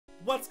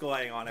What's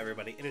going on,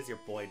 everybody? It is your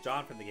boy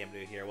John from the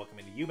GamerDuo here,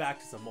 welcoming you back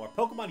to some more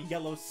Pokemon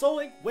Yellow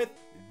Soullink with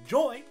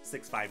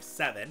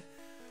Joy657.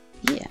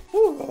 Yeah.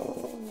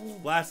 Woo.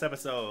 Last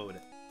episode,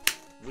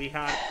 we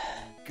had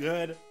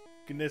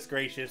goodness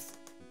gracious,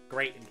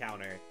 great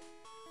encounter.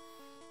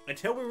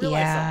 Until we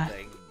realized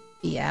something.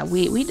 Yeah,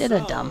 we did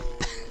a dumb.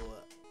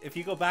 If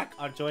you go back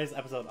on Joy's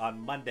episode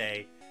on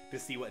Monday to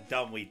see what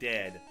dumb we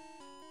did,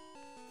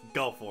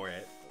 go for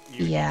it.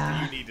 You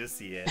need to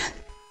see it.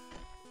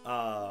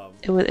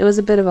 It was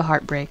a bit of a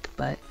heartbreak,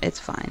 but it's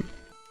fine.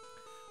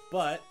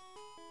 But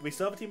we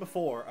still have a team of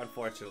 4,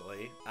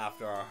 unfortunately,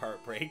 after our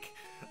heartbreak.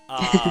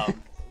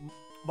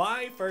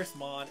 My first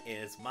mon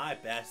is my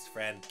best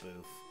friend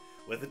Boof,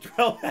 with a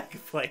Drillback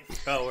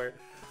Flamethrower,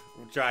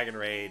 Dragon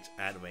Rage,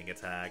 and Wing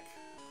Attack.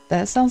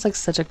 That sounds like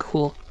such a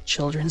cool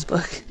children's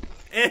book.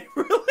 It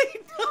really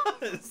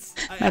does!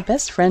 My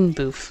best friend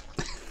Boof.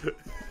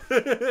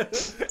 And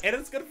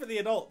it's good for the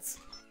adults.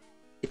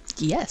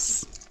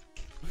 Yes.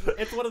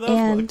 It's one of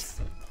those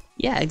books.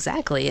 Yeah,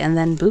 exactly. And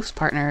then Boof's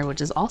partner, which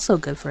is also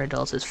good for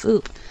adults, is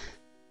Foop.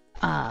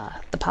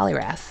 The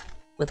Poliwrath,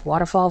 with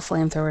Waterfall,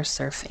 Flamethrower,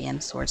 Surf,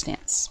 and Swords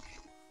Dance.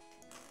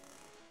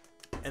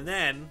 And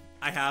then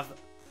I have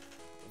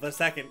the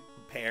second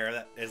pair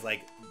that is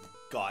like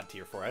god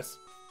tier for us.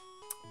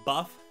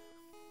 Buff,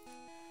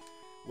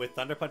 with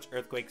Thunder Punch,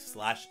 Earthquake,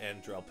 Slash,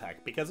 and Drill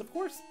Peck. Because of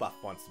course Buff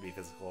wants to be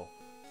physical.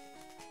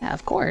 Yeah,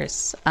 of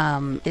course.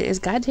 It is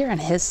god tier on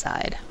his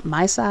side.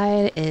 My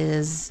side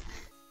is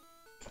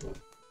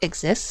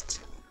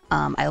Exist.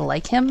 I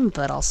like him,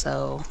 but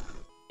also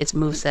its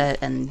moveset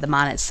and the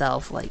mon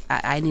itself, like,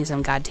 I need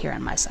some god tier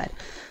on my side.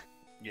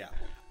 Yeah.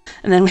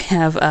 And then we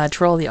have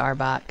Troll the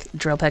Arbok,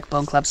 Drill Peck,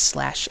 Bone Club,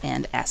 Slash,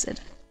 and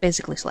Acid.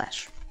 Basically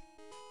Slash.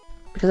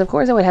 Because of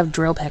course I would have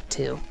Drill Peck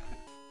too.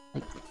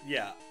 Like,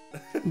 yeah.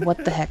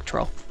 What the heck,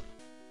 Troll?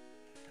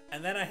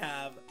 And then I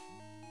have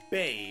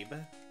Babe,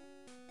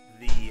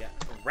 the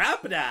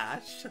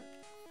Rapidash,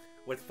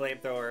 with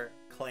Flamethrower,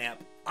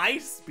 Clamp,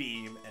 Ice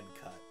Beam, and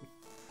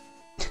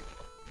Cut.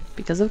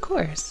 Because of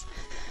course.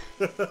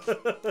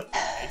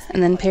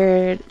 And then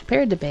paired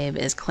to Babe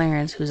is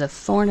Clarence, who's a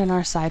thorn in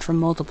our side for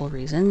multiple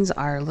reasons,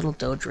 our little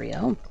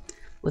Dodrio.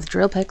 With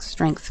Drill Peck,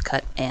 Strength,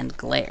 Cut, and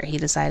Glare. He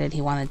decided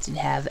he wanted to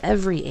have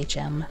every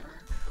HM,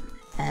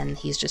 and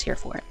he's just here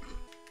for it.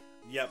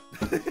 Yep.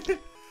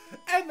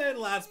 And then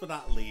last but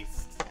not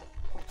least,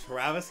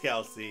 Travis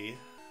Kelce,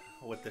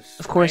 with the Strength.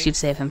 Of course you'd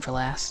save him for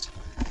last.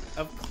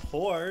 Of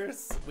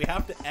course. We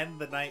have to end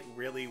the night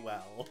really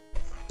well.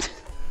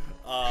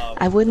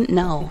 I wouldn't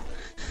know.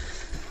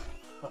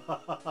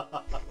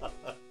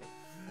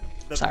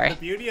 Sorry. The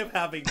beauty of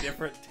having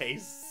different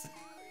tastes,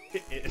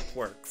 it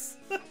works.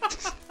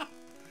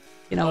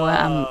 You know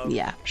what?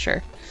 Yeah,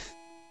 sure.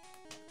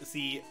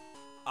 See,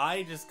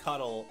 I just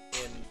cuddle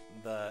in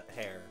the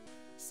hair,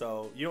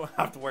 so you don't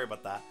have to worry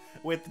about that.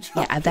 With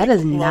that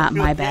is not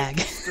my bag.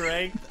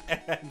 Strength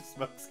and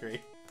Smokescreen.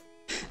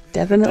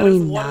 Definitely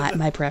not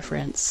my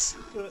preference.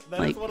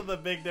 That is one of the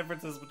big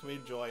differences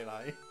between Joy and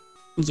I.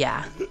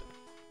 Yeah.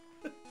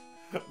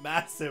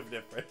 Massive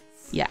difference.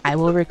 Yeah, I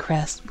will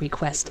request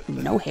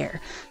no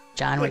hair.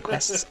 John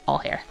requests all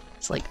hair.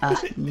 It's like,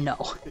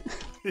 no.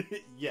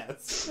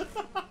 Yes.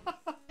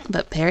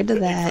 But paired to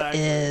that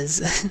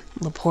is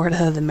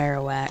Laporta the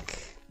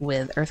Marowak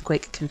with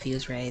Earthquake,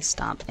 Confuse Ray,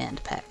 Stomp,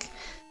 and Peck.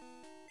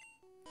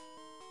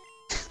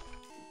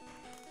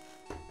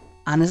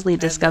 Honestly,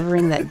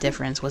 discovering that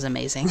difference was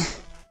amazing.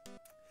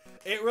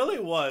 It really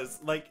was.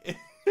 Like,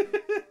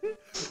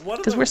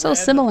 because we're so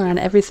similar on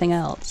everything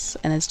else,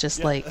 and it's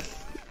just like,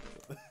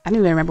 I don't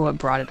even remember what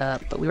brought it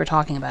up, but we were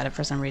talking about it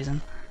for some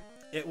reason.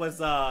 It was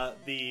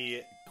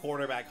the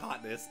quarterback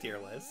hotness tier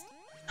list.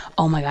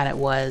 Oh my god, it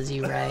was.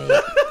 You're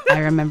right. I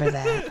remember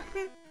that.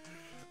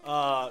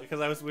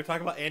 Because we were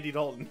talking about Andy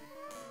Dalton.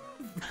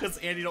 Because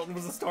Andy Dalton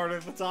was a starter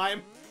at the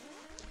time.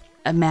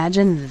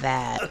 Imagine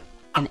that.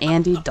 An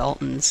Andy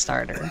Dalton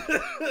starter.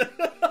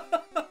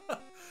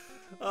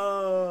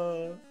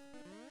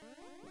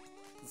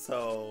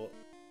 So,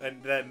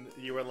 and then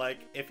you were like,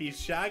 if he's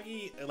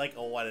Shaggy, like a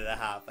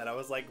 1.5. And I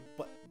was like,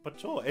 but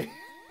Joy.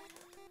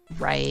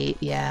 Right,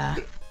 yeah.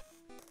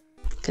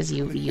 Because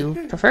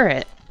you prefer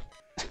it.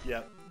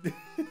 Yep.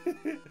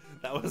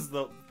 That was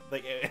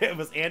it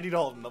was Andy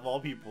Dalton of all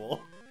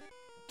people.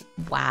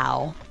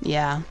 Wow.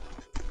 Yeah.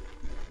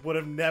 Would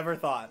have never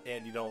thought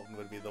Andy Dalton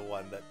would be the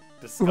one that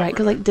discovered. Right,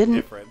 because like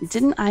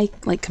didn't I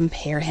like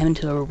compare him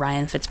to a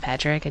Ryan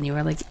Fitzpatrick, and you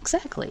were like,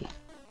 exactly.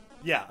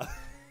 Yeah.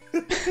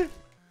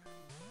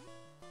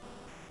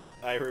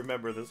 I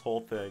remember this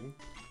whole thing.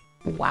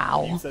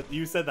 Wow.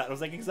 You said that. I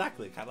was like,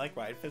 exactly, kind of like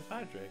Ryan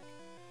Fitzpatrick.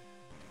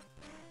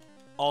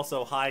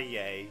 Also, hi,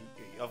 Yay.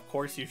 Of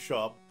course you show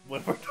up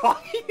when we're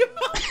talking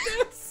about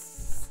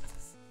this.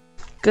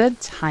 Good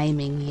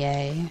timing,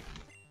 Yay.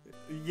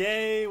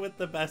 Yay with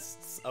the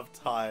best of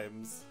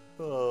times.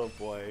 Oh,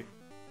 boy.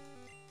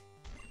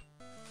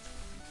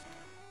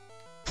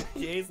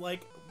 Yay's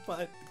like,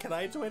 but can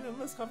I join in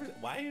this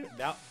conversation? Why?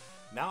 Now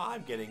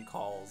I'm getting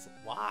calls.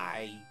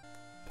 Why?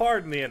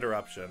 Pardon the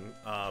interruption.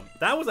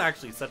 That was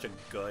actually such a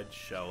good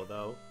show,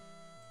 though.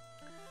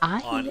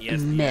 On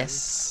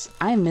ESPN.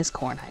 I miss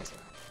Kornheiser.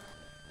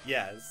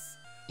 Yes.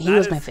 He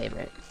was my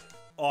favorite.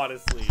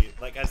 Honestly,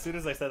 like, as soon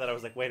as I said that, I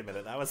was like, wait a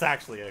minute, that was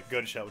actually a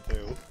good show,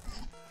 too.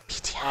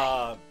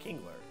 PTI.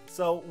 Kingler.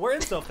 So, we're in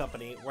Stove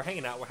Company, we're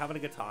hanging out, we're having a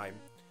good time.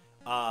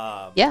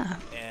 Yeah.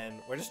 And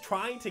we're just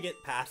trying to get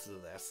past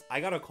this. I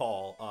got a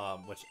call,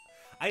 which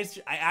I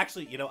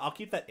actually, you know, I'll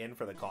keep that in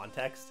for the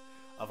context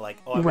of like,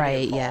 oh, I'm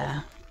right,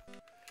 yeah.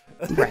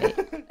 Right.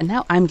 And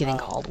now I'm getting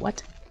called.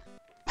 What?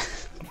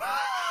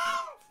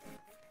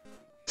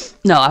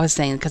 No, I was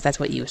saying because that's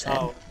what you said.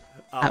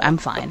 I'm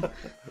fine.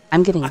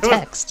 I'm getting a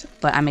text,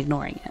 but I'm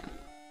ignoring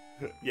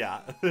it. Yeah.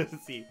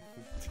 See,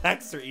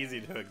 texts are easy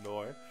to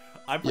ignore.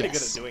 I'm pretty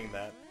good at doing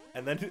that.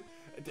 And then,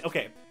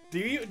 okay. Do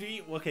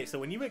you okay, so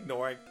when you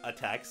ignore a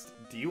text,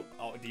 do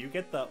you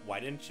get the why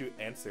didn't you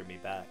answer me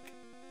back?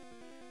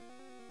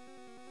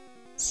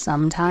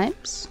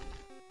 Sometimes.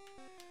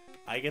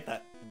 I get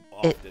that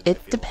often.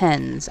 It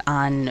depends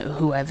on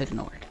who I've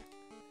ignored.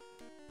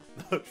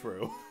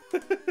 True.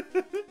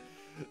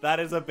 That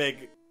is a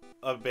big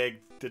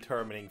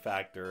determining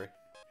factor.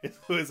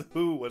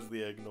 Who was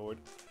the ignored.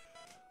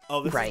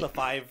 Oh, this is the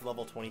 5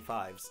 level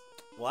 25s.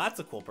 Well, that's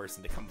a cool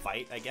person to come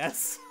fight, I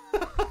guess.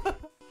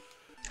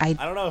 I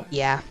don't know.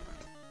 Yeah.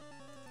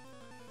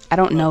 I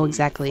don't know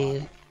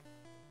exactly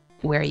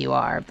where you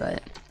are,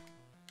 but...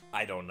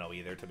 I don't know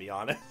either, to be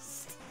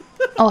honest.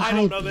 Oh, I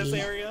don't know B. this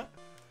area.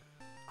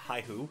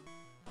 Hi, who?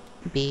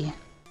 B.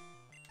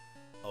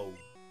 Oh.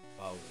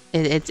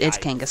 It's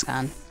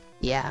Kangaskhan.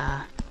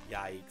 Yeah.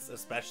 Yikes,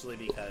 especially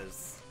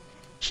because...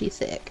 She's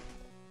sick.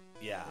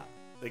 Yeah,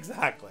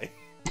 exactly.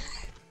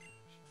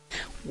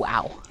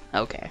 Wow.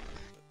 Okay.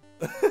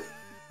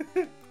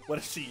 What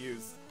does she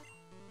use?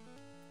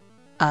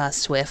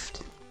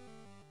 Swift.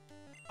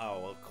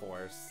 Oh, of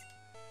course.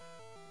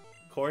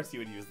 Of course you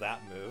would use that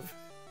move.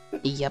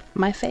 Yep,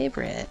 my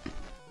favorite.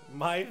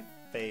 My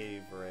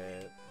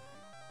favorite.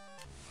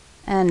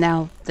 And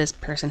now this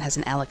person has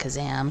an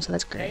Alakazam, so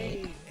that's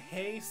great.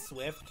 Hey,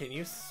 Swift, can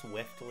you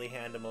swiftly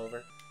hand him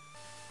over?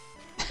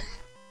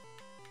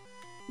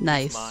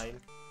 Nice.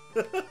 Mine.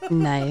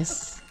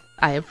 Nice.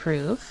 I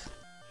approve.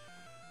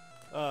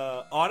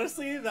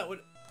 Honestly,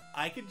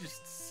 I could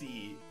just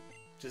see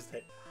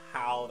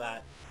how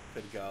that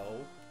could go.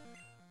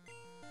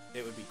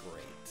 It would be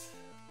great.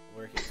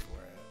 We're here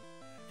for it.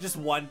 Just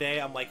one day,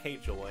 I'm like, hey,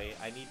 Joy,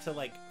 I need to,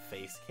 like,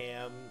 face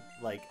cam.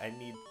 Like, I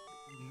need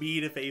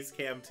me to face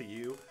cam to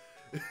you.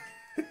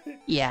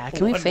 Yeah,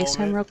 can we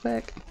FaceTime real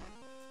quick?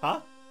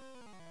 Huh?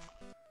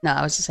 No,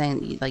 I was just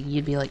saying, like,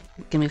 you'd be like,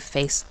 give me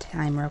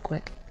FaceTime real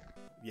quick.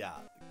 Yeah.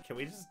 Can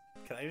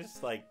I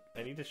just, like,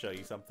 I need to show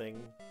you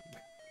something.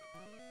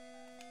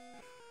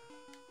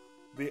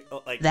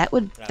 That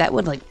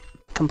would, like,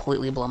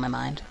 completely blow my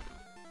mind.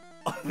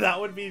 That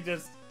would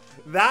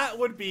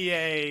be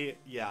a,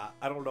 yeah,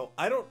 I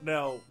don't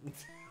know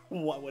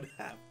what would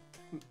happen.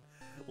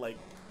 Like,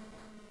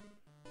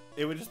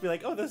 it would just be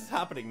like, oh, this is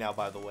happening now,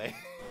 by the way.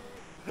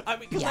 I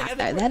mean, yeah,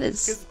 like, that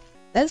is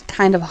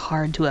kind of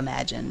hard to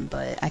imagine,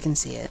 but I can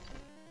see it.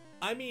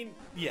 I mean,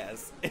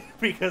 yes,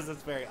 because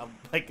it's very,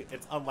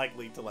 it's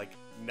unlikely to, like,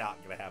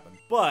 not gonna happen.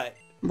 But,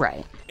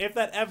 right. If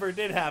that ever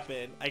did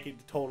happen, I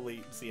could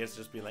totally see us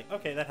just being like,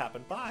 okay, that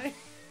happened, bye.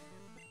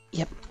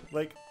 Yep.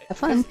 Like, have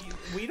fun.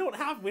 We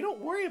don't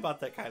worry about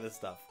that kind of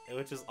stuff,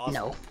 which is awesome.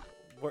 No.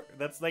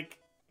 That's, like,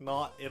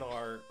 not in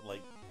our,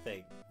 like,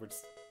 thing. We're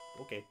just,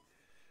 okay.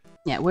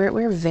 Yeah,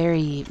 we're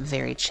very,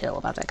 very chill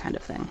about that kind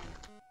of thing.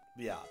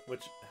 Yeah,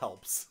 which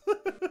helps.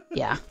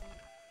 Yeah.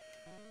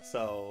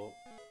 So,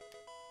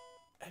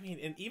 I mean,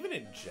 and even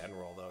in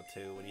general, though,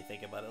 too, when you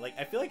think about it, like,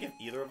 I feel like if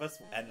either of us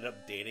ended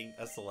up dating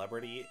a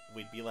celebrity,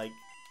 we'd be like,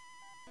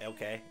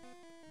 okay,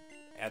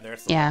 and they're a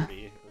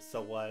celebrity,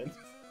 so what?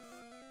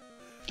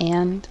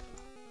 And,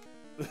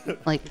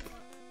 like,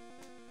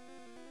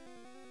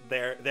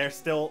 they're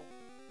still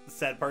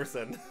said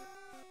person.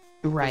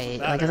 Right,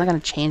 like, it's not gonna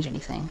change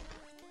anything.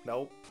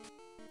 Nope.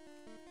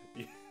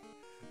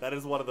 That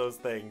is one of those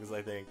things,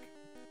 I think,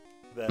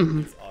 that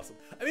is awesome.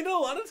 I mean, a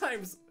lot of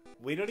times,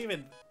 we don't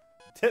even...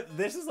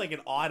 this is like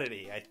an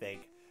oddity, I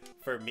think,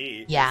 for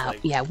me. Yeah, like,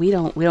 yeah, we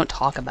don't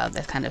talk about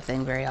this kind of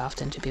thing very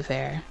often, to be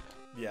fair.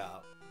 Yeah.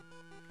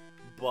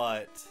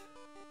 But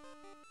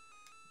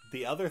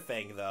the other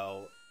thing,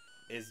 though,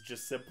 is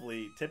just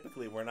simply,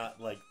 typically, we're not,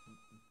 like,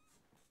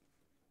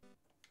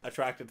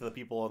 attracted to the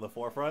people on the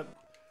forefront.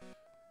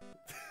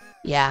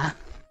 Yeah.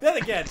 Then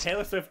again,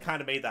 Taylor Swift kind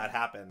of made that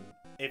happen.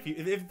 If you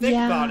think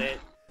about it,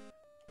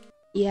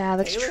 yeah,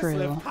 that's Taylor true.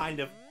 Swift kind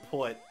of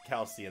put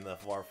Kelsey in the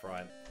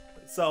forefront.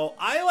 So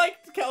I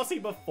liked Kelsey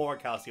before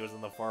Kelsey was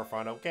in the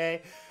forefront.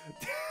 Okay,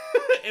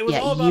 it was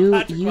all about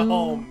Patrick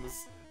Mahomes.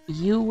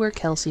 You were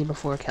Kelsey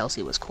before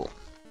Kelsey was cool.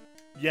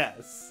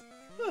 Yes,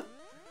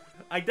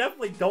 I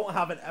definitely don't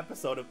have an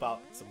episode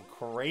about some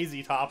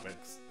crazy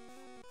topics.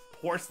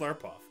 Poor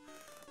Slurpuff.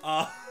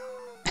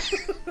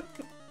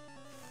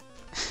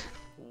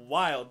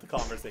 Wild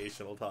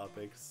conversational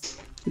topics.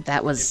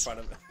 That was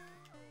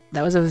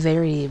That was a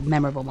very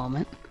memorable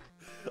moment.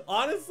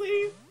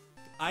 Honestly,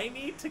 I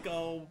need to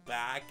go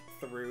back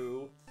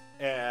through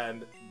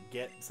and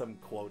get some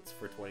quotes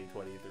for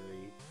 2023.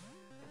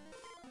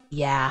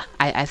 Yeah,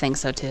 I think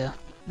so too.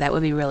 That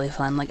would be really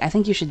fun. Like, I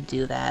think you should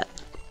do that,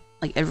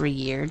 like, every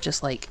year,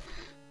 just like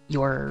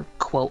your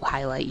quote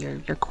highlight,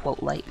 your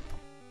quote light.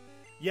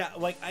 Yeah,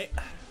 like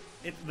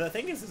the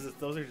thing is that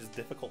those are just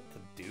difficult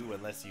to do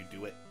unless you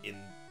do it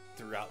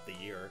throughout the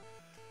year.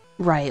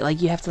 Right,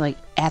 like you have to, like,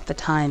 at the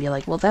time be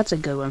like, well, that's a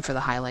good one for the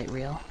highlight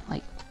reel.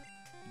 Like,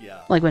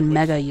 yeah, like when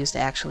Mega used to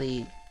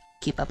actually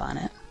keep up on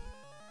it.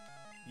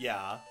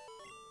 Yeah,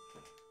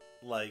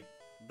 like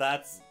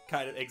that's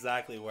kind of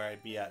exactly where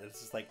I'd be at.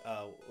 It's just like,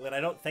 when I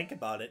don't think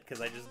about it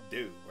because I just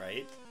do,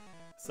 right?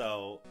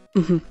 So,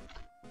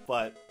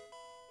 but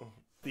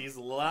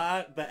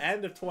the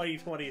end of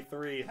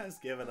 2023 has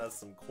given us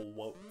some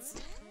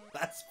quotes.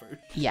 That's for sure.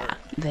 Yeah,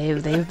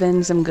 they've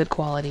been some good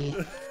quality.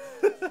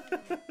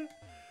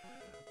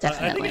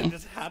 Definitely. I think it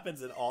just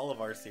happens in all of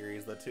our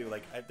series though too.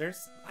 Like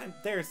there's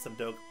some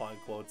Dokapon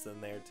quotes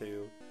in there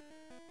too,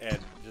 and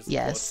just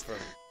yes. Quotes from.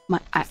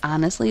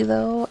 Honestly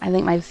though, I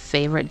think my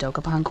favorite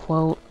Dokapon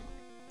quote,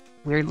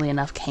 weirdly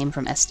enough, came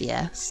from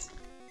SDS.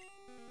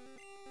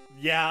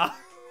 Yeah.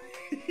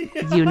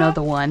 You know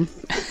the one.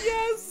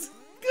 Yes,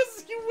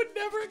 because you would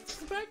never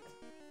expect.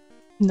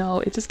 No,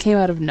 it just came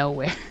out of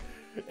nowhere.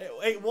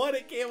 One,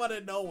 it came out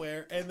of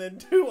nowhere, and then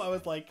two, I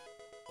was like,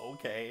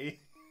 okay.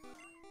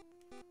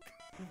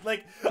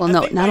 Like, well,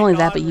 no, not only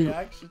that,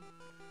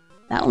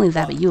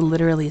 but you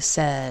literally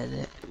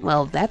said,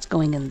 well, that's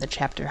going in the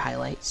chapter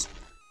highlights.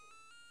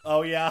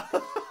 Oh, yeah.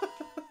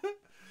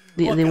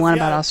 The one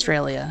about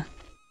Australia.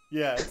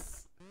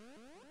 Yes.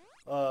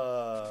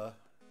 That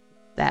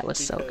was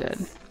so good.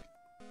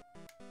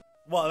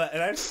 Well,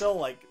 and I'm still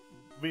like,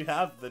 we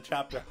have the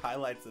chapter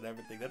highlights and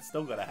everything. That's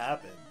still gonna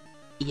happen.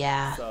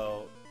 Yeah.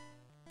 So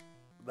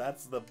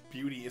that's the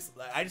beauty.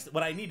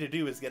 What I need to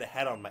do is get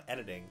ahead on my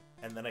editing,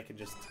 and then I can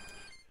just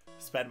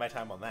spend my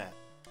time on that.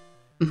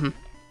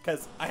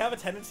 Because I have a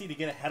tendency to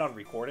get ahead on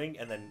recording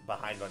and then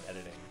behind on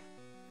editing.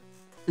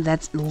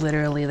 That's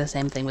literally the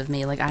same thing with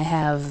me. Like, I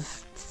have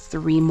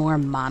 3 more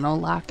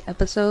monologue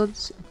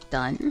episodes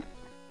done.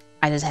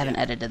 I just haven't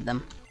edited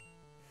them.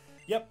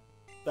 Yep,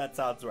 that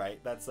sounds right.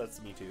 That's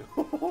me too.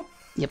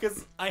 Yep.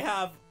 Because I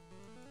have,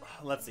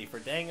 let's see, for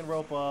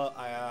Danganronpa,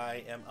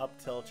 I am up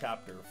till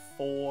chapter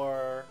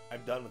 4.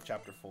 I'm done with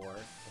chapter 4.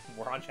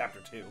 We're on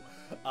chapter 2.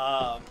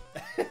 And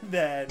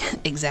then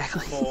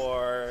exactly.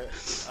 For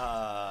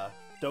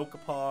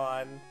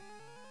Dokapon,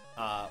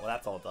 well,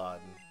 that's all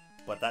done.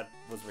 But that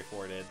was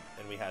recorded,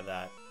 and we had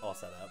that all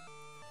set up.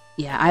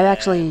 Yeah,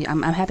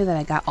 I'm happy that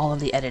I got all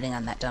of the editing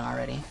on that done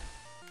already.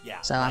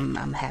 Yeah. So I'm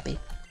happy.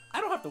 I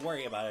don't have to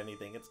worry about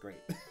anything. It's great.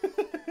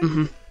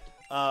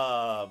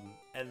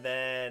 And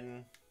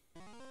then,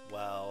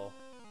 well,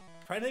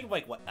 I'm trying to think of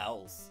like what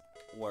else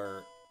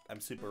where I'm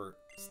super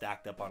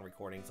stacked up on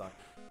recordings on.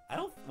 I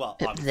don't. Well,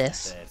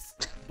 obviously this,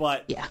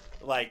 but yeah,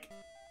 like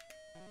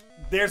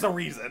there's a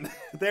reason.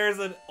 There's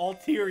an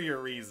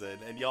ulterior reason,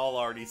 and y'all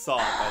already saw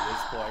it by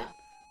this point.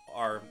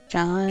 Our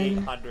John,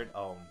 800.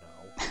 Oh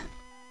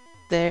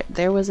no.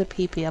 There was a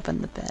pee-pee up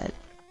in the bed.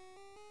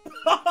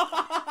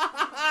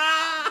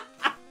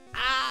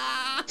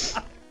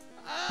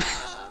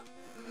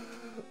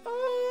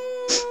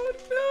 Oh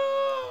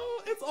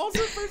no! It's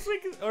also first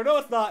week. Or no,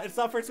 it's not. It's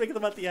not first week of the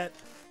month yet.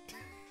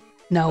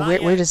 No,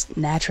 we're just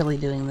naturally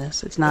doing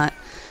this. It's not.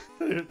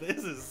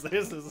 This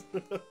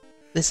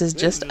is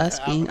just us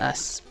being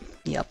us.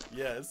 Yep.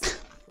 Yes.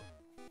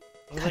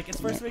 I was like, it's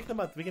first week of the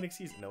month. We can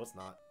excuse it. No, it's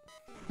not.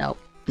 Nope.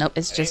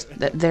 It's just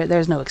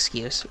there's no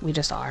excuse. We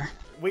just are.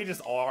 We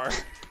just are.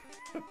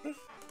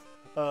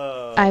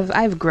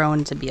 I've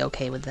grown to be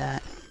okay with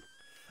that.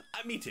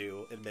 Me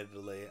too,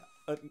 admittedly.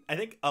 I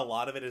think a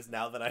lot of it is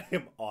now that I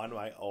am on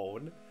my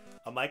own.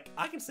 I'm like,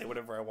 I can say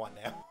whatever I want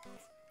now.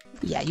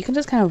 Yeah, you can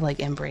just kind of like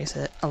embrace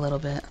it a little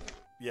bit.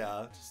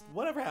 Yeah, just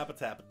whatever happens,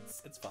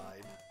 happens. It's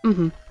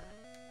fine.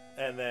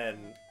 And then,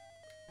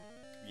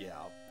 yeah.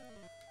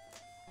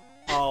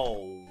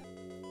 Oh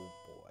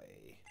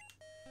boy,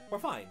 we're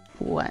fine.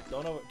 What?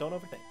 Don't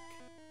overthink.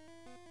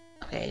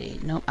 Okay,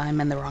 nope,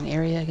 I'm in the wrong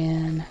area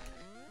again.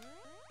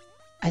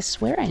 I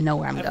swear I know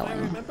where I'm going. If I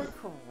remember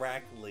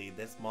correctly,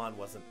 this mon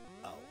wasn't.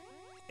 Oh,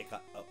 it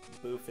got. Oh,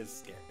 Boof is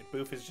scared.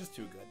 Boof is just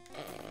too good.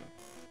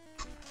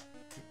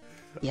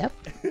 Yep.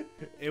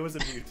 It was a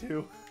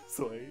Mewtwo,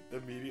 so I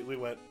immediately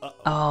went.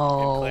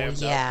 Oh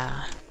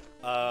yeah.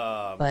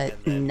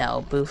 But then,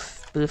 no,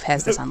 Boof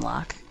has this on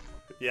lock.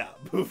 Yeah,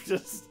 Boof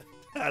just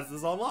has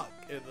this on lock,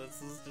 and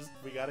this is just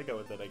we gotta go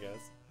with it, I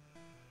guess.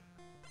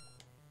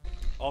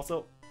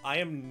 Also, I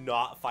am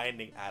not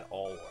finding at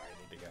all where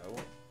I need to go.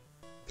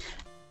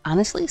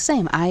 Honestly,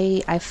 same.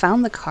 I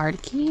found the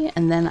card key,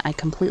 and then I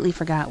completely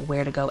forgot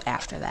where to go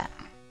after that.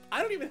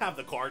 I don't even have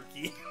the card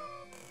key.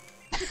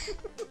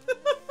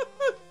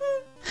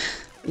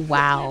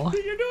 Wow.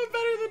 You're doing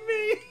better than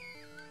me.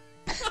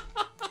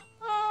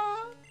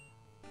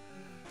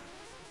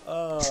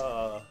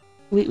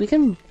 We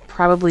can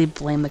probably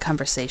blame the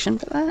conversation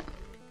for that.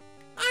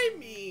 I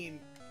mean,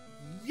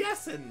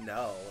 yes and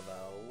no,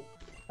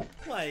 though.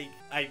 Like,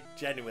 I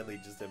genuinely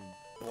just am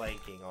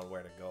blanking on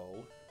where to go.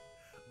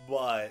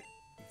 But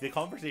the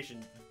conversation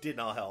did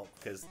not help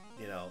because,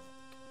 you know,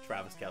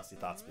 Travis Kelce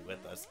thought to be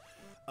with us.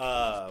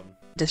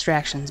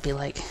 Distractions be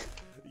like.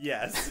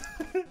 Yes.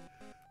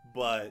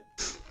 But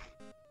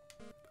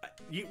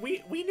we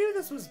knew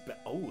this was...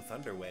 Oh,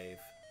 Thunderwave.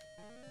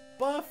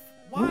 Buff,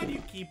 why do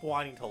you keep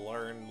wanting to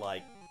learn,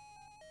 like,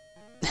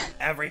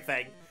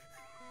 everything?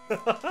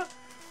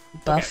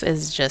 Buff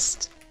is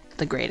just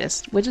the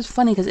greatest, which is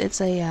funny because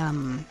it's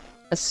a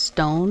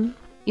stone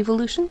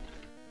evolution.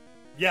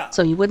 Yeah.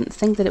 So you wouldn't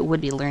think that it would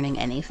be learning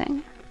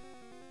anything.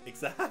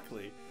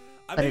 Exactly.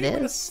 But it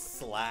is.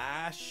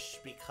 Slash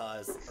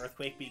because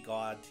Earthquake be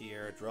God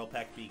tier, Drill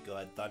Peck be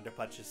good, Thunder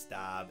Punch is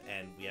stab,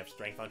 and we have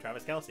strength on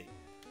Travis Kelce.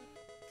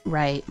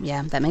 Right,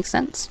 yeah, that makes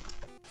sense.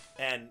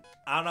 And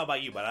I don't know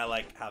about you, but I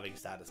like having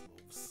status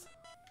moves.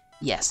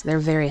 Yes, they're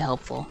very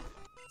helpful.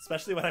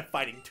 Especially when I'm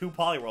fighting 2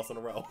 Poliwhirls in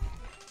a row.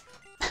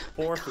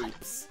 4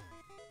 Foops.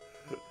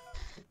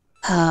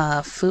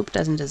 Foop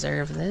doesn't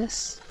deserve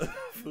this.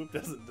 Foop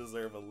doesn't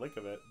deserve a lick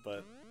of it,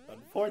 but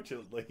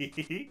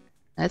unfortunately...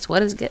 That's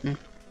what it's getting.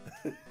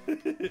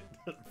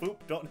 Foop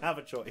don't have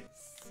a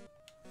choice.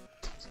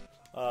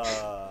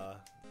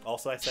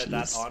 Also, I said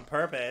that on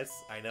purpose.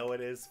 I know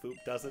it is. Foop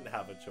doesn't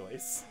have a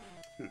choice.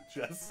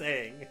 Just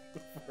saying,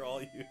 for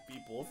all you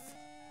peoples.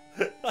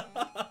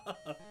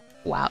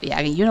 Wow, yeah,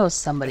 I mean, you know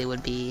somebody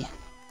would be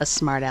a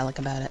smart aleck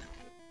about it.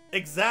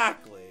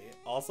 Exactly.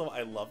 Also,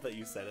 I love that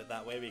you said it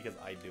that way because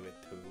I do it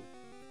too.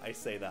 I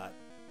say that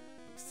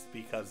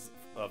because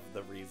of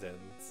the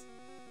reasons.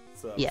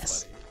 So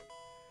yes.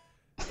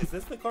 Funny. Is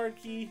this the card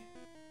key?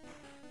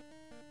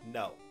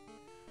 No.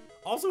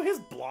 Also, his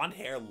blonde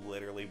hair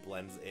literally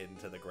blends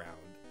into the ground.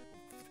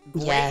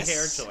 Great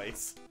hair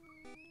choice.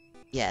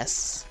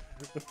 Yes.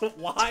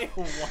 Why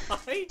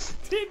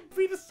did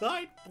we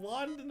decide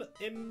blonde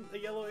in a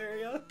yellow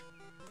area?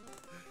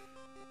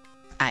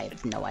 I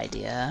have no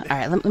idea.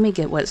 Alright, let me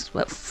get what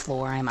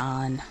floor I'm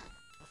on.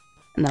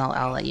 And then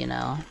I'll let you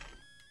know.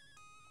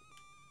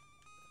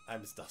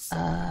 I'm still so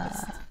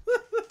lost.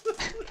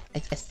 I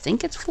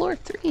think it's floor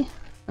 3.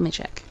 Let me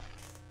check.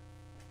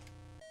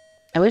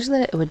 I wish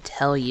that it would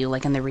tell you,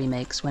 like in the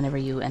remakes, whenever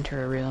you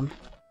enter a room.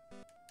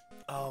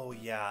 Oh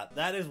yeah,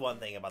 that is one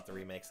thing about the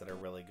remakes that are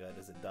really good,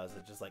 is it does.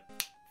 It's just like,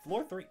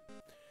 floor 3.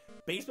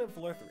 Basement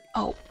floor 3.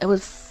 Oh, it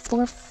was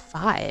floor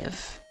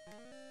 5.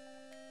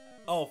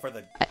 Oh, for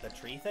the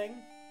tree thing?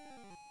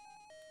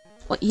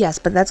 Well, yes,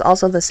 but that's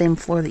also the same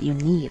floor that you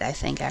need, I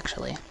think,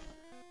 actually.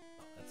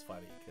 Oh, that's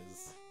funny,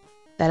 because...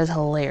 That is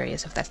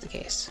hilarious if that's the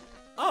case.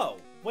 Oh,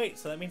 wait,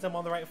 so that means I'm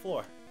on the right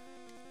floor.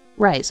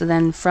 Right, so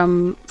then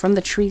from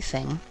the tree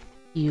thing,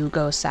 you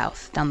go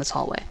south, down this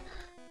hallway.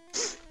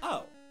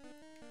 Oh.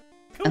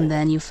 Cool. And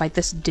then you fight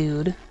this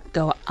dude,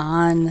 go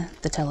on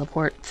the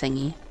teleport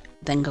thingy,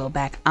 then go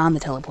back on the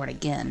teleport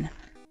again,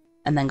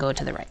 and then go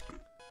to the right.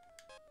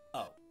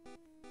 Oh.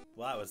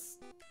 Well,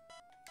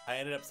 I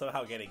ended up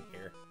somehow getting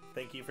here.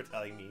 Thank you for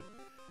telling me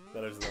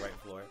that it was the right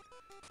floor.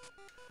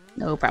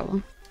 No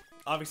problem.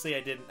 Obviously,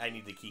 I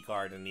need the key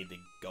card and need to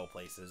go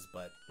places,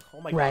 but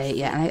oh my gosh. Right,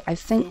 yeah, and I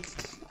think...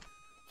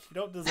 You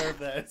don't deserve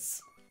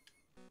this.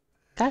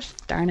 Gosh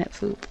darn it,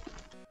 Foop.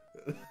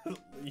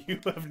 You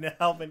have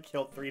now been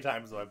killed 3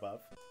 times by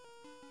Buff.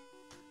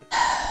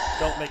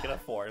 Don't make it a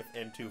 4th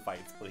in 2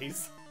 fights,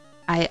 please.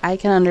 I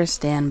can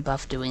understand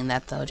Buff doing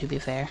that, though, to be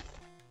fair.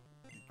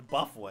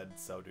 Buff would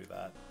so do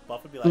that.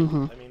 Buff would be like,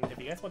 I mean, if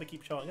you guys want to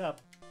keep showing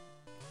up,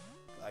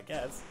 I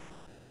guess.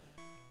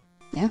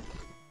 Yeah.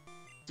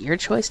 Your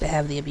choice to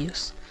have the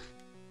abuse.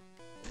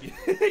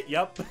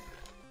 Yep.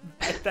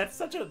 That's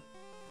such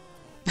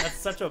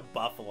a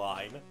Buff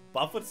line.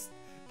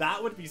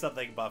 That would be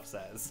something Buff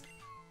says.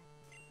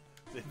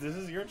 This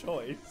is your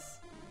choice.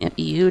 Yep,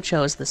 you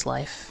chose this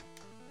life.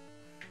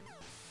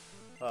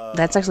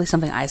 That's actually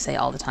something I say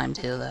all the time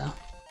too, though.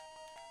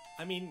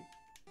 I mean,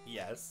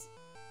 yes.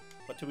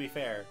 But to be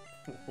fair,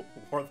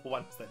 we're the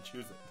ones that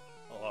choose it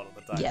a lot of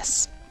the time.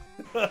 Yes.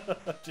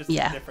 Just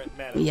in different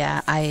manners.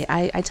 Yeah,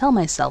 I tell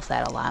myself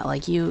that a lot.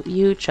 Like,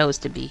 you chose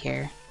to be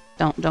here.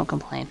 Don't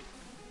complain.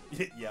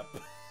 Yep.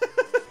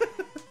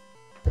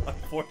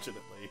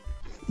 Unfortunately.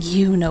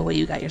 You know what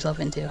you got yourself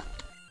into.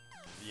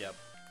 Yep.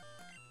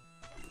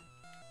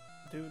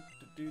 Dude.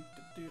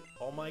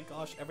 Oh my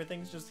gosh,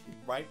 everything's just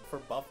right for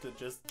Buff to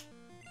just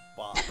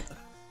bop.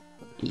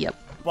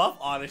 Yep. Buff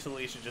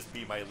honestly should just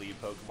be my lead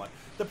Pokemon.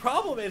 The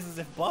problem is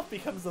if Buff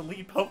becomes the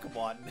lead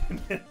Pokemon,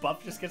 then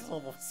Buff just gets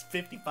level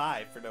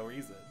 55 for no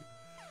reason.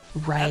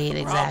 Right,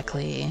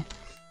 exactly.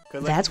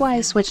 Like, that's why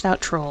I switched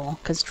out Troll,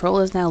 because Troll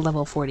is now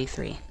level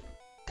 43.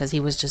 Because he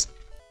was just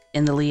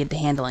in the lead to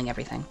handling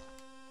everything.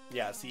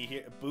 Yeah, see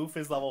here, Boof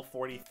is level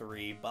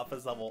 43, Buff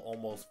is level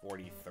almost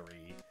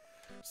 43.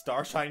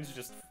 Starshine's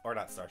just, or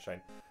not Starshine.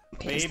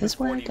 Okay, Babe is this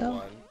where 41. I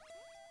go?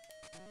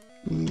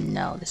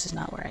 No, this is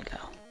not where I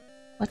go.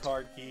 What?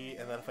 Card key,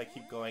 and then if I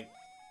keep going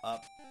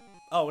up...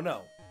 Oh,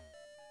 no.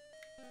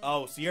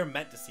 Oh, so you're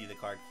meant to see the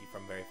card key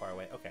from very far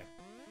away. Okay.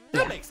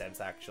 That makes sense,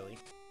 actually.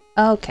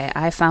 Okay,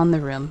 I found the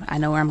room. I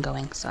know where I'm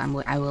going, so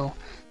I will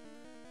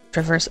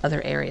traverse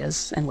other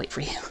areas and wait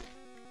for you.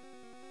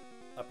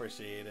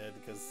 Appreciated,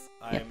 because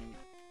I'm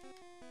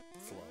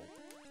slow.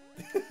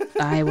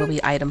 I will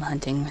be item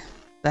hunting.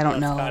 I don't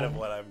know. That's kind of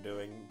what I'm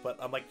doing, but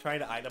I'm like trying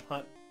to item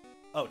hunt.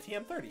 Oh,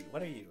 TM30,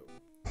 what are you?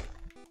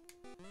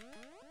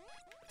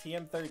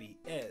 TM30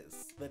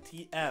 is the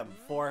TM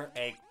for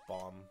Egg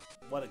Bomb.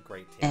 What a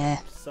great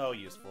TM. So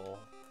useful.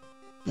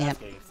 That's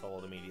getting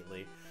sold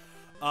immediately.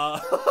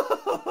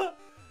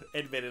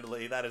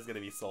 Admittedly, that is going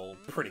to be sold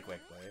pretty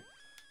quickly.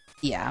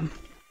 Yeah.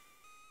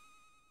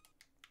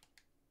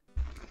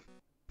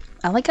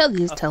 I like how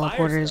these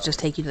teleporters just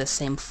take you to the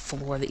same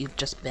floor that you've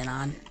just been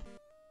on.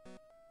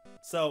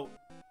 So,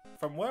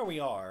 from where we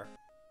are,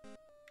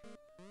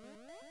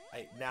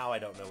 now I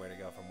don't know where to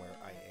go from where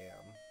I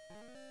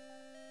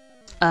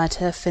am.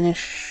 To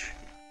finish,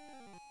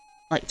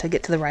 like, to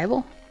get to the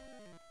rival?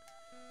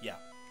 Yeah.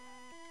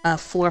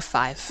 Floor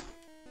 5.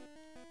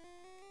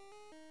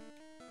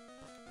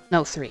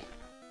 No, 3. I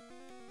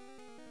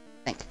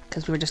think,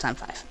 because we were just on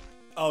 5.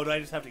 Oh, do I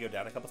just have to go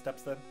down a couple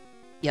steps then?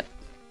 Yep.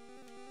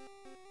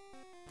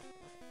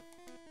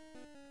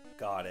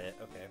 Got it,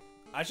 okay.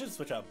 I should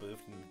switch out Boof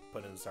and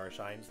put in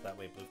Starshine, so that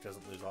way Boof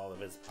doesn't lose all of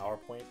his power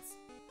points.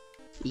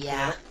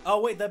 Yeah.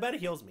 Oh, wait, that better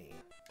heals me.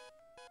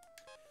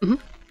 Mm-hmm.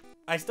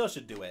 I still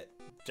should do it,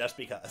 just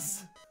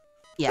because.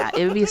 Yeah,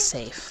 it would be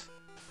safe.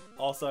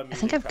 Also, I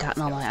think I've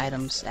gotten all my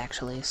items,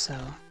 actually, so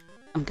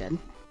I'm good.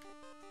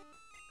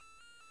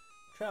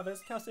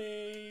 Travis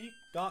Kelsey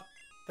got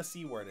the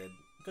C worded.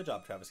 Good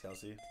job, Travis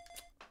Kelsey.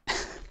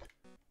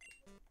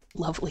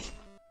 Lovely.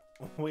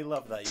 We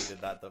love that you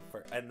did that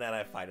and then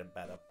I fight a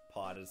meta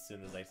pod as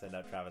soon as I send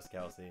out Travis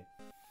Kelsey.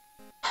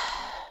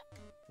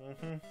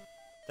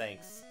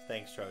 Thanks,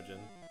 Trojan.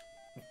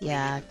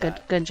 Yeah,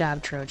 good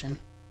job, Trojan.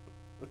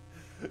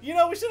 You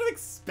know, we should have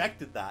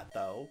expected that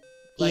though.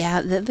 Like,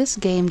 yeah, this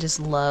game just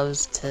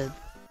loves to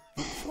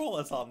troll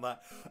us on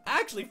that.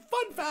 Actually,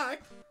 fun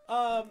fact.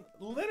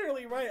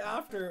 Literally right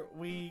after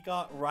we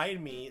got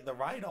Ride Me, the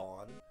Ride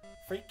On,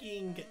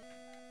 freaking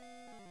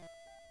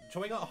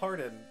Joy got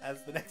Harden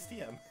as the next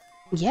TM.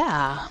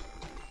 Yeah.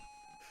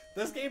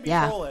 This game be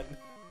trolling.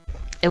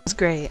 It was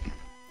great.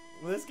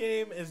 This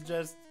game is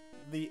just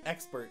the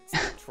experts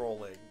at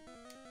trolling.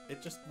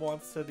 It just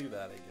wants to do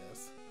that,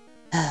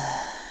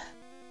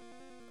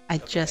 I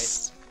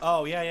guess.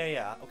 Oh,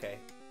 yeah. Okay.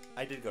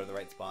 I did go to the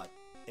right spot,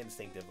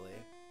 instinctively.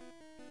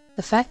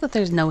 The fact that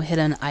there's no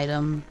hidden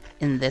item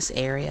in this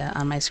area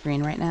on my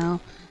screen right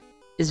now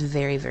is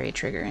very, very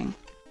triggering.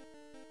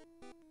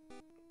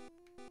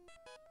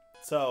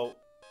 So,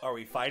 are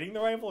we fighting the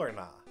rival or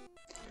not?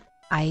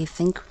 I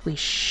think we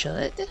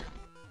should.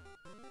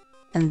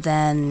 And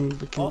then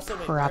we can also,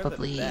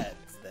 probably... where are the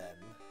beds,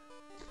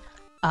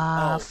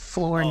 then?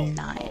 Floor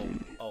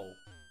 9. Oh,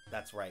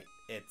 that's right.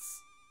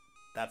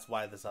 That's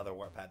why this other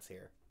warpad's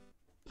here.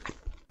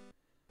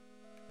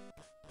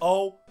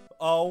 Oh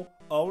no.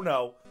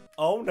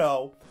 Oh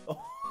no.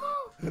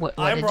 What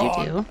did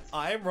you do?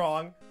 I'm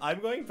wrong.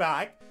 I'm going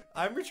back.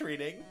 I'm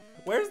retreating.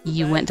 Where's the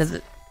You beds? went to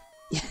the...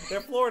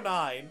 They're floor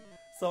 9,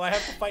 so I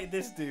have to fight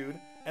this dude,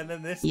 and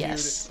then this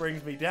dude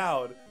brings me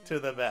down to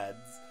the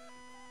beds.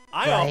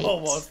 I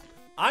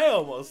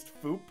almost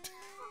fooped.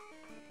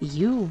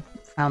 You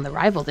found the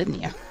rival,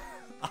 didn't you?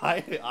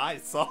 I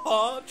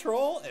saw a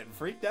troll and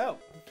freaked out.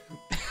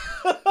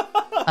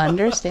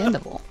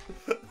 Understandable.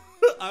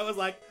 I was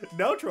like,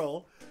 no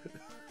troll.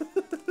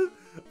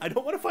 I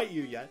don't want to fight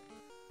you yet.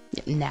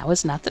 Now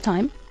is not the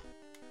time.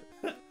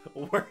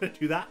 We're gonna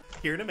do that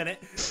here in a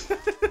minute.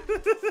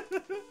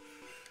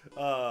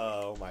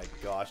 Oh my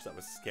gosh, that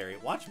was scary.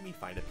 Watch me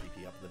find a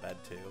PP up in the bed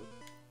too.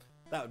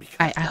 That would be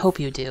I hope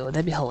you do.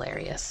 That'd be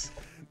hilarious.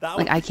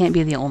 I can't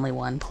be the only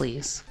one,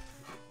 please.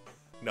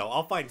 No,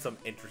 I'll find some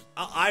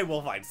I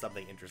will find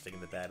something interesting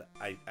in the bed.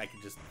 I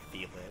can just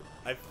feel it.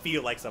 I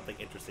feel like something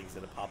interesting is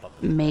gonna pop up.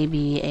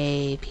 Maybe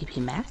a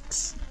PP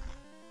Max?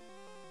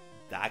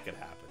 That could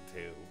happen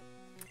too.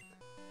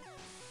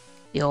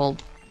 The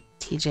old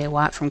TJ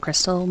Watt from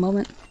Crystal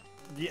moment?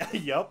 Yeah,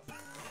 yup.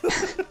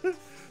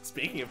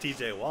 Speaking of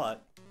TJ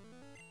Watt,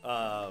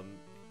 that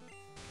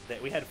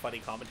we had funny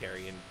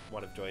commentary in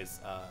one of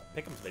Joy's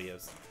Pick'ems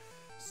videos.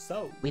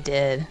 So we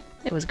did.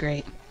 It was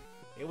great.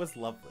 It was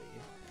lovely.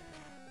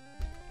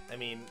 I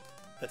mean,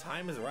 the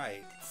time is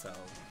right, so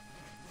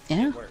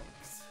yeah, it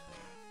works.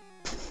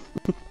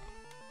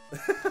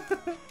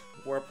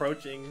 We're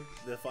approaching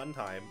the fun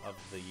time of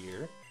the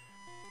year,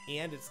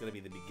 and it's going to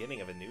be the beginning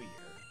of a new year.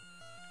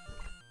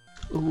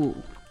 Ooh,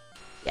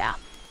 yeah.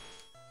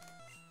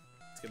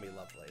 It's going to be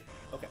lovely.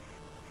 Okay,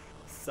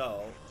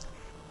 so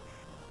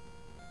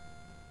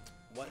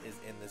what is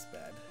in this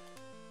bed?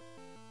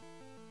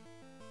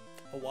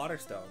 A water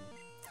stone.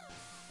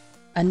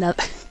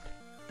 Another.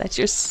 That's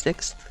your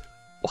 6th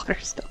water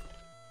stone.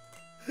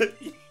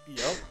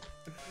 Yup.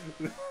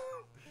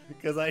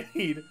 Because I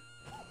need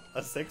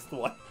a 6th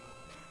one.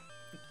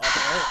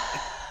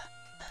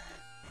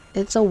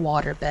 It's a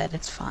waterbed.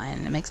 It's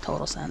fine. It makes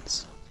total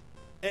sense.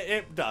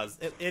 It does.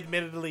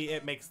 Admittedly,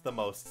 it makes the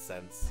most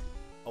sense.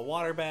 A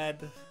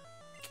waterbed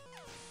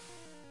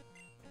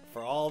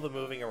for all the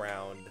moving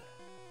around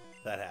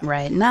that happens.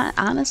 Right.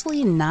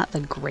 Honestly, not the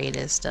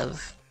greatest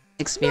of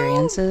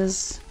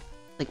experiences,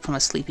 like from a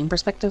sleeping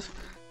perspective.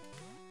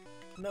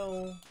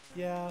 No,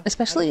 yeah.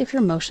 Especially if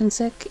you're motion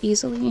sick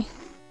easily.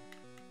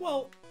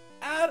 Well,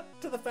 add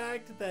to the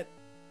fact that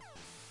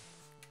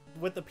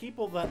with the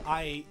people that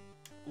I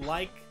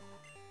like,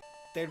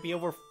 there'd be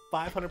over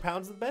 500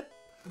 pounds in bed.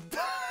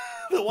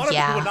 The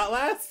waterbed would not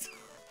last.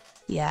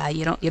 Yeah,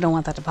 you don't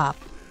want that to pop.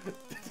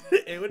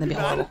 It would be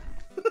horrible.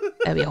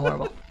 That'd be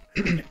horrible.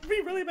 It'd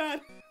be really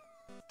bad.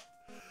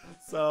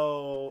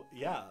 So,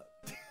 yeah.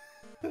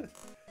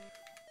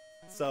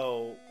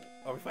 So,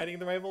 are we fighting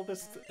the rival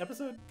this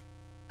episode?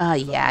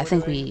 Yeah, I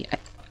think we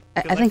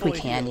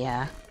can, heal.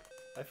 yeah.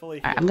 I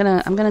fully Alright,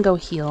 I'm gonna go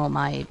heal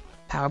my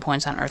power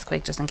points on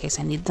Earthquake just in case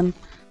I need them.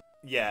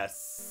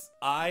 Yes.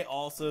 I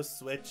also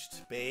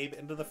switched Babe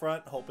into the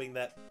front, hoping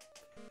that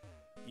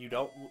you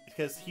don't,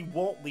 because he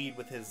won't lead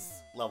with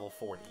his level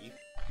 40.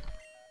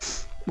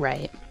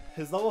 Right.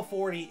 His level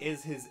 40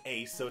 is his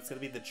ace, so it's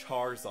gonna be the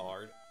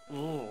Charizard.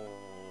 Ooh.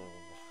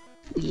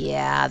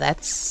 Yeah,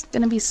 that's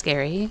gonna be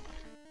scary.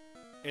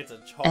 It's a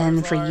Charizard.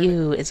 And for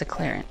you, it's a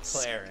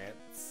Clarence.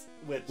 Clarence,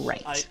 which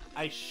right.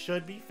 I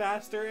should be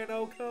faster in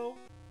Oko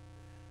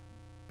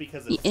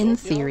because of in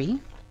Sophia, theory.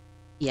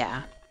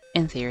 Yeah,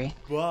 in theory.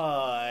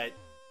 But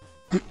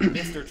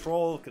Mr.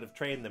 Troll could have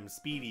trained them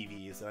speed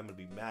EVs, and I'm gonna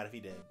be mad if he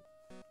did.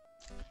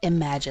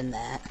 Imagine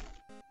that.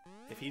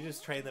 If he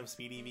just trained them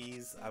speed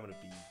EVs, I'm gonna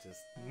be just.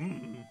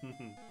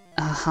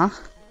 Uh-huh.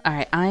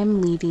 Alright,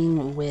 I'm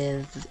leading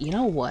with... You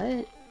know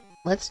what?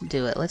 Let's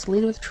do it. Let's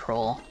lead with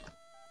Troll.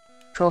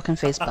 Troll can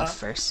face Buff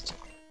first.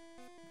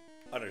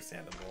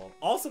 Understandable.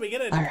 Also, we get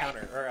an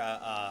encounter, or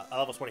a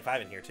level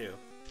 25 in here, too.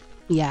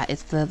 Yeah,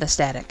 it's the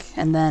static.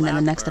 And then in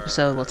the next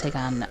episode, we'll take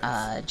on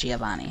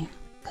Giovanni.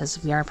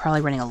 Because we are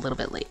probably running a little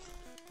bit late.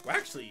 We're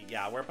actually,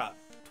 yeah, we're about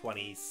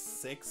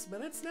 26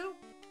 minutes now.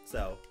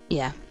 So.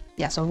 Yeah.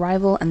 Yeah, so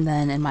Rival, and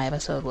then in my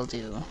episode, we'll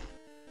do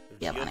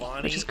Giovanni,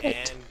 which is great.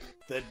 And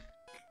the...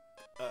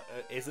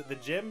 is it the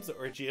gyms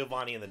or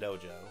Giovanni in the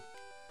dojo?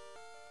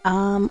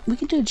 We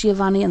could do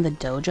Giovanni in the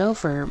dojo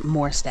for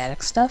more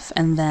static stuff,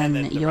 and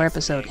then your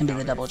episode can be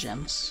the double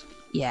gyms.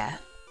 Yeah.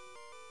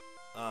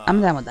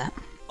 I'm down with that.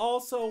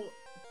 Also,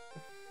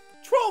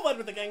 Troll led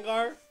with the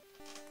Gengar.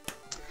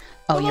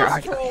 Oh, you're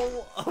arguing. arguing.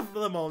 Troll of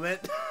the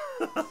moment.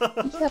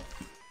 Yep.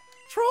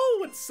 Troll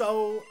would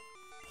so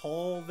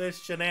pull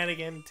this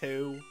shenanigan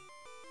too.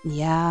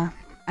 Yeah,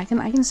 I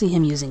can see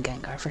him using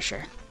Gengar for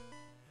sure.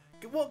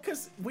 Well,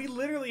 because we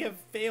literally have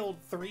failed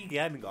 3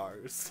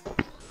 Gengars.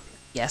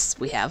 Yes,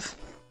 we have.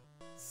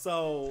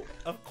 So,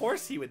 of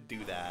course he would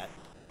do that.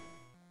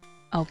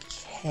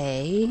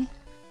 Okay.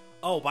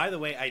 Oh, by the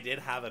way, I did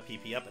have a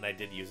PP up, and I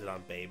did use it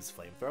on Babe's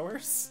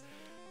flamethrowers.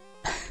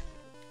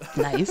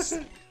 Nice.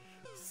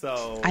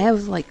 So... I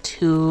have like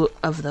 2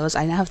 of those.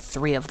 I now have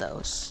 3 of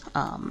those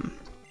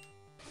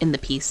in the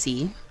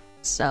PC.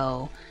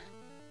 So...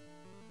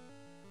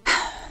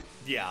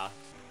 yeah.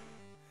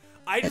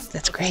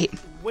 That's great.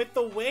 With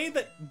the way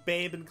that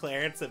Babe and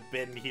Clarence have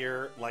been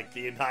here, like,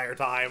 the entire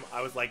time,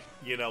 I was like,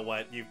 you know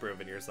what? You've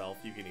proven yourself.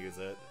 You can use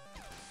it.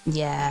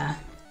 Yeah.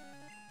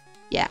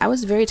 Yeah, I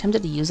was very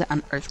tempted to use it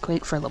on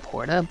Earthquake for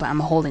Laporta, but I'm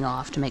holding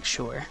off to make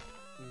sure.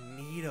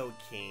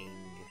 Nidoking.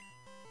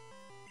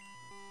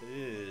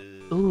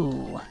 Ew.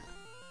 Ooh.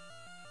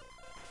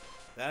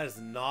 That is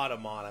not a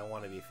mon I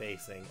want to be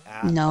facing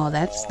at No, all.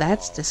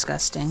 that's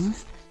disgusting.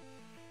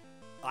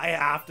 I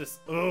have to.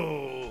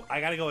 Ooh, I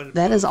gotta go with.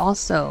 That is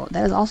also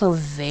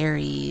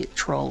very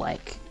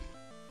troll-like.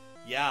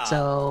 Yeah.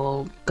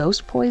 So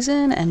Ghost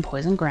Poison and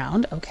Poison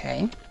Ground.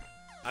 Okay.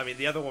 I mean,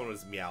 the other one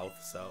was Meowth,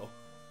 so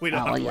we don't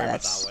have to worry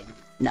about that one.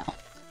 No.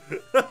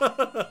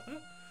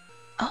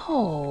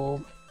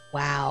 Oh,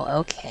 wow.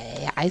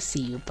 Okay, I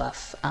see you,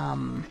 Buff. Oh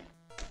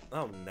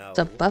no.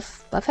 So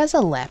Buff has a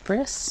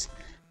Lapras.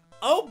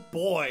 Oh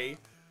boy.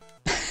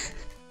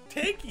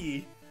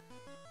 Tanky.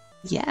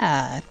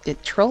 Yeah,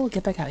 good troll,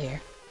 get back out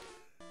here.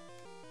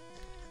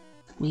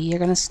 We are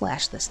gonna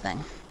slash this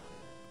thing.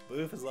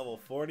 Boof is level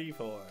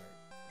 44.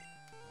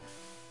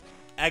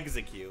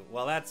 Execute.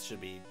 Well, that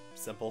should be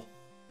simple.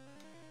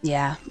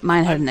 Yeah,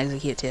 mine had an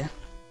execute too.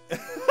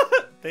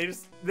 They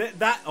just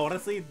that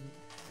honestly,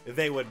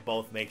 they would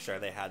both make sure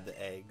they had the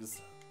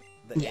eggs.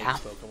 The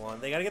eggs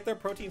Pokemon. They gotta get their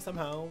protein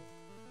somehow.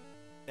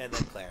 And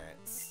then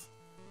Clarence.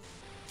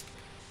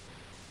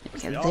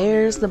 Okay,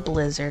 there's the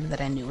blizzard that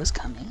I knew was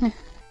coming.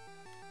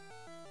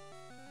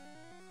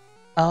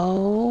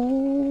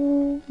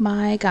 Oh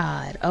my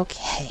god.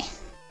 Okay.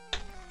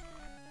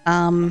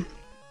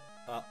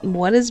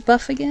 What is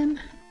Buff again?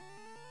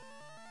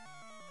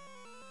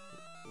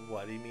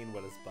 What do you mean,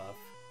 what is Buff?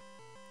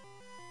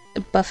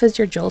 Buff is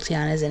your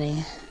Jolteon, isn't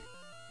he?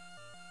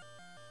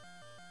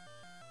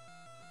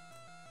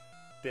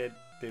 Did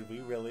we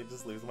really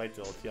just lose my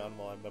Jolteon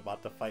while I'm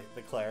about to fight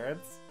the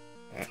Clarence?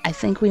 I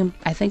think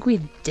we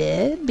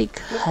did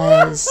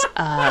because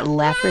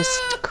Lapras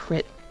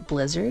crit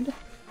Blizzard.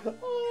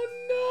 Oh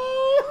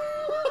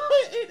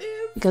no! It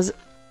is.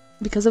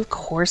 Because of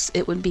course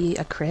it would be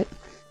a crit.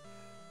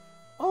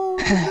 Oh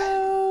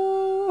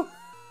no!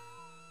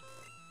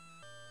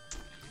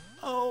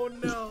 Oh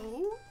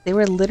no! They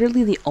were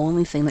literally the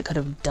only thing that could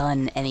have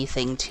done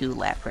anything to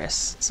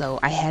Lapras, so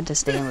I had to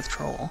stay in with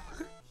Troll.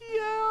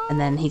 Yeah. And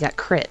then he got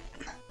crit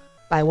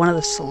by one of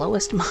the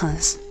slowest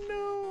Mons.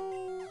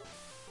 No.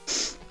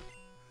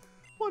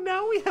 Well,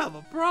 now we have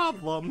a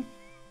problem.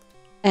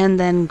 And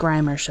then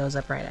Grimer shows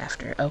up right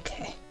after.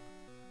 Okay.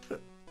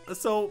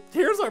 So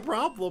here's our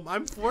problem.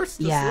 I'm forced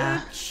to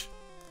switch.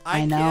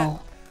 I know.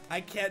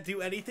 I can't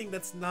do anything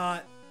that's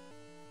not.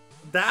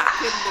 That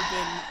couldn't have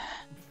been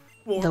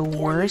more the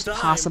worst timed.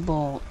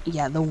 possible.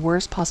 Yeah, the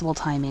worst possible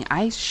timing.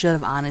 I should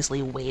have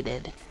honestly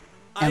waited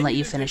and let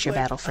you finish your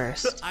battle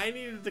first. I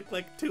needed to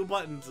click 2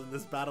 buttons and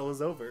this battle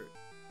was over.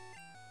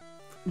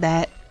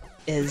 That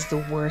is the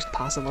worst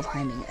possible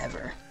timing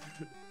ever.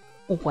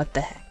 What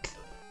the heck?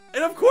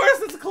 And of course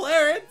it's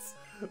Clarence!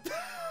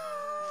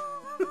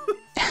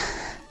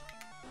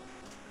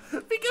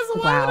 Because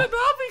why would it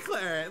not be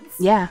Clarence?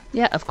 Yeah,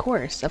 of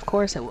course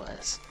it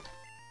was.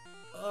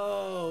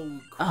 Oh,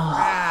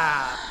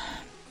 crap.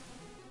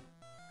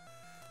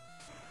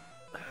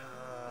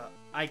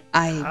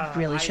 I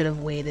really should have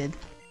waited.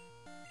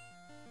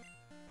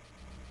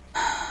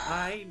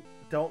 I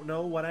don't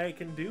know what I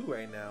can do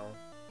right now.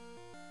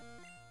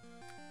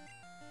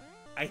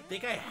 I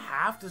think I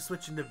have to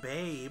switch into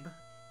Babe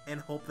and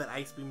hope that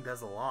Ice Beam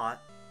does a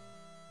lot.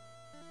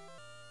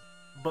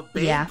 But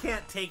Babe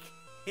can't take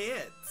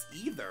hits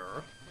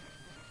either.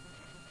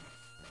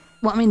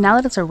 Well, I mean, now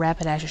that it's a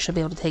Rapidash, it should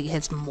be able to take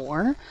hits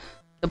more.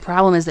 The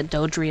problem is that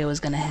Dodrio is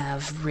going to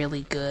have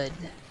really good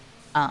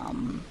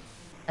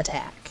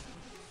attack.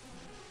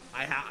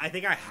 I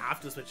think I have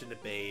to switch into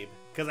Babe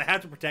because I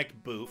have to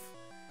protect Boof.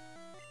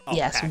 Oh,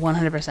 yes, Peck.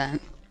 100%.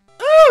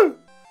 Oh!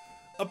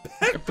 A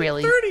Peck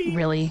Really, 30!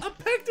 really? A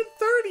Peck did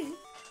 30!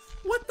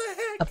 What the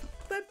heck?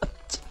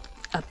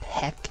 A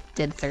Peck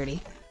did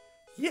 30.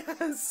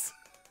 Yes!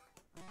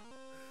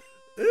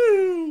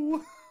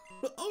 Ooh!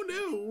 Oh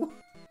no!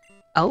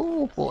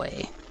 Oh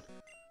boy.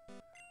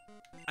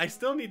 I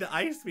still need to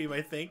Ice Beam,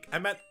 I think.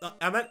 I'm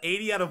at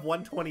 80 out of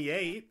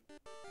 128.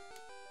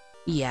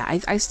 Yeah,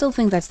 I still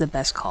think that's the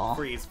best call.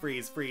 Freeze,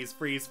 freeze, freeze,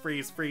 freeze,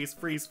 freeze, freeze,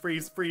 freeze,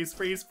 freeze, freeze,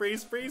 freeze,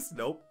 freeze, freeze.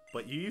 Nope,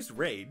 but you used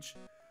Rage.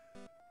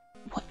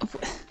 What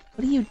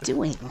are you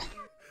doing?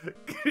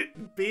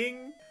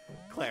 Being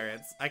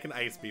Clarence, I can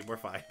Ice Beam, we're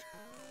fine.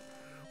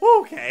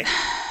 Okay.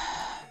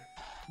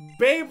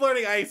 Babe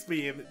learning Ice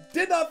Beam.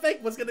 Did not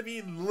think was going to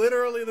be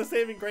literally the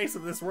saving grace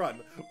of this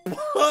run.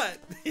 But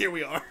here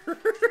we are.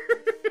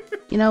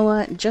 You know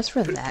what? Just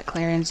for that,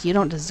 Clarence, you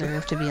don't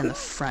deserve to be in the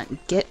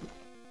front. Get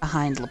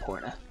behind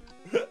Laporta.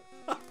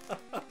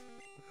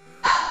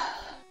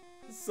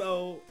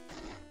 So,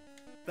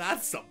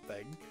 that's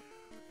something.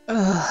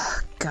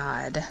 Ugh,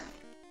 God.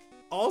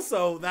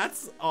 Also,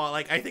 that's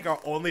like I think our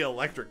only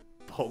electric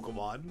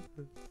Pokemon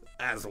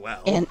as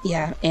well. And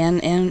yeah,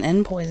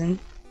 and poison.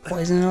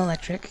 Poison and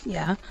electric,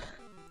 yeah.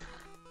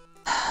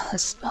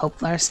 Let's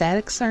hope our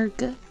statics are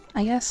good,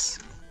 I guess.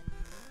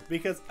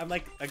 Because I'm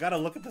like, I gotta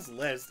look at this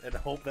list and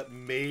hope that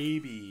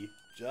maybe,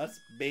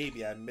 just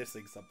maybe, I'm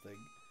missing something.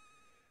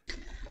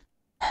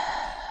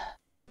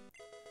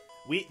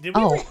 Did we?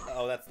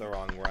 Oh, that's the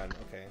wrong run.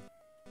 Okay.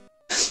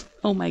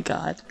 Oh my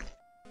God.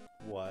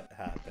 What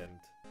happened?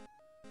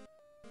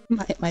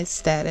 My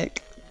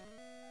static.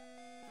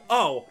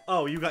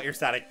 Oh, you got your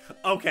static.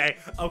 Okay,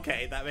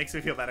 that makes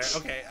me feel better.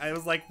 Okay, I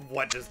was like,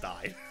 what just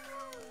died?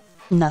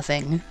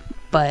 Nothing.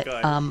 But,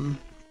 Good.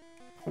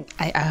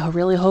 I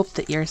really hope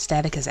that your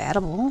static is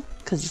addable,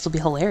 because this will be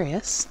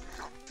hilarious.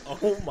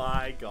 Oh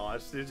my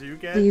gosh, did you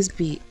get... Please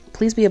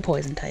be a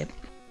poison type.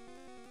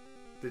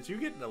 Did you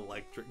get an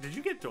electric... Did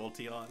you get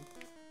Jolteon?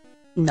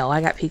 No,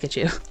 I got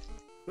Pikachu.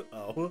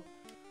 Oh.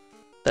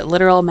 The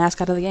literal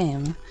mascot of the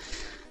game.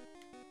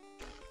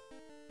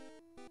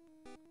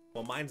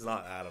 Well, mine's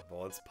not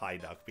addable, it's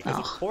Psyduck, because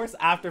of course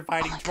after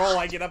fighting Troll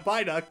I get a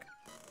Psyduck.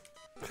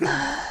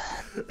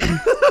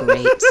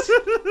 Great.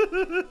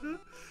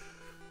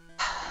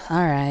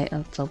 Alright,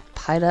 so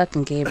Psyduck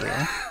and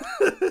Gabriel.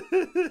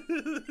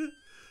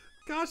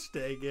 Gosh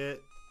dang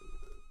it.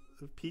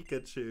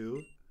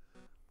 Pikachu.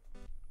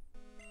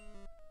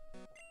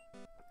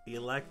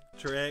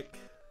 Electric.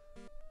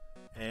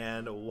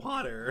 And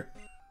water.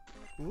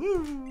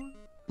 Woo!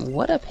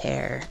 What a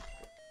pair.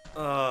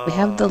 We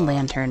have the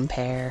Lantern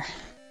pair.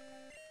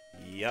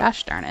 Yep.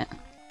 Gosh darn it.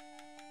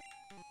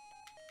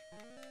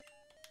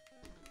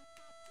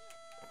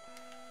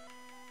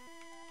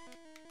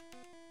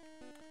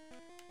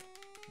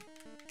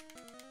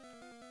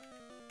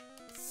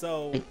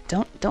 So Wait,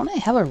 don't I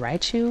have a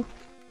Raichu?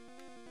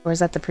 Or is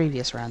that the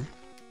previous run?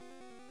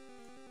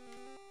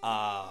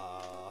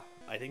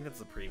 I think that's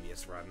the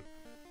previous run.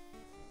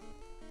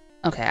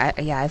 Okay,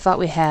 I thought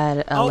we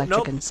had Electric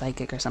nope. and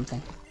Psychic or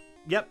something.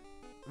 Yep.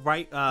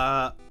 Right,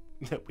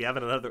 We have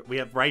another. We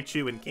have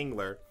Raichu and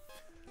Kingler.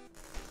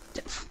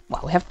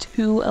 Wow, we have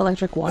 2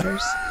 electric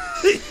waters.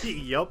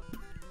 Yup.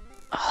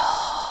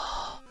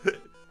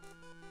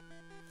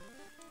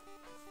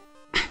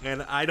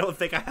 And I don't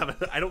think I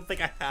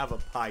have a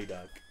pie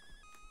duck.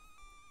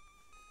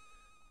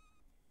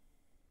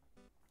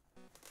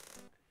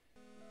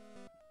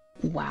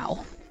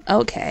 Wow.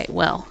 Okay,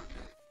 well.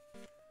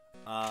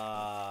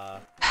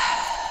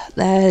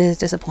 That is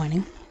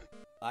disappointing.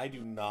 I do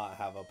not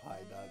have a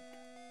pie duck.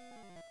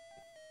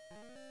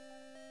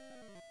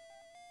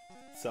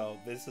 So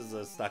this is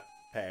a stuck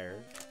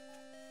pair.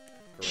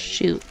 Great.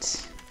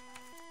 Shoot.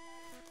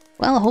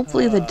 Well,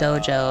 hopefully the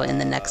dojo in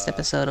the next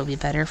episode will be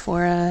better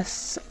for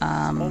us.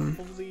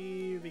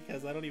 Hopefully,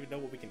 because I don't even know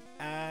what we can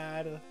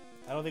add.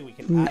 I don't think we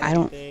can add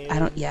anything.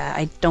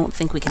 I don't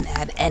think we can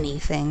add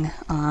anything.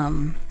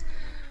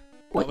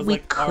 What we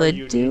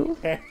could do...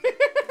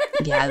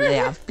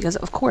 yeah, because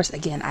of course,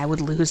 again, I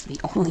would lose the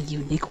only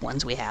unique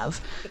ones we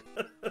have.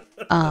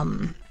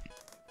 But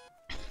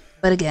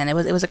again, it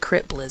was a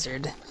crit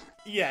blizzard.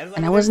 Yeah,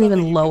 and I wasn't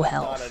even low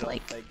health.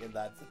 Like, in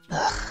that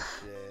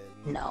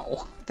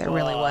no, there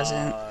really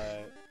wasn't.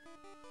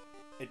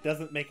 It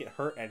doesn't make it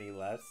hurt any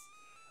less.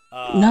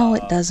 No,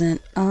 it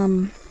doesn't.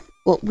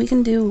 Well, we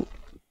can do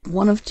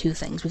one of 2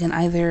 things. We can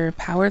either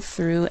power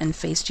through and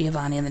face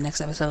Giovanni in the next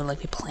episode like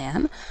we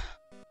plan,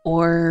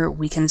 or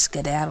we can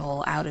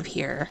skedaddle out of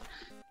here,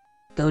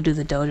 go do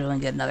the dojo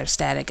and get another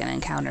static and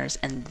encounters,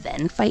 and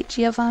then fight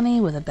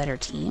Giovanni with a better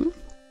team.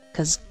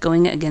 Because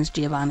going against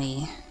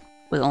Giovanni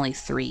with only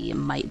 3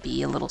 might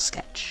be a little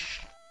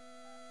sketch.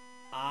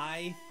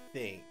 I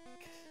think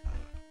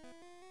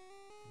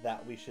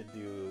that we should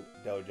do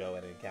dojo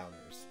and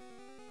encounters.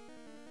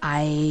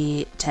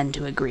 I tend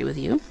to agree with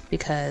you,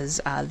 because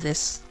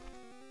this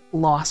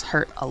loss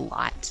hurt a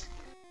lot.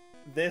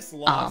 This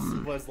loss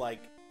was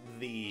like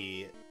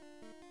the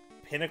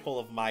pinnacle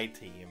of my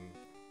team.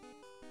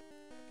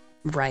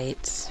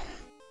 Right.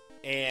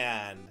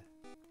 And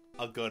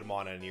a good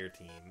mana in your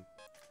team.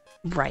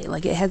 Right,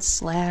 like it had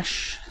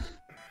Slash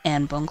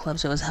and Bone Club,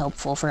 so it was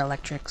helpful for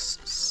electrics,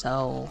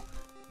 so...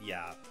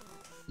 Yeah.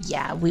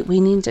 Yeah, we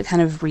need to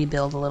kind of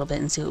rebuild a little bit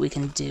and see what we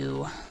can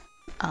do.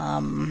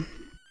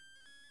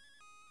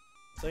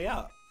 So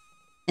yeah.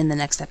 In the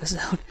next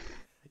episode.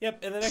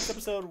 Yep, in the next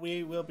episode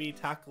we will be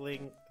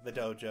tackling the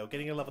dojo,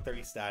 getting a level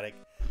 30 static,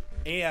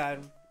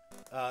 and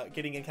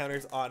getting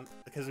encounters on,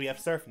 because we have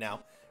Surf now.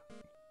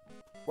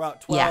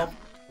 Route 12, yeah.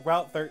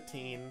 Route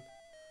 13,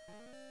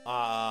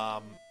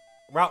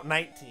 Route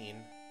 19,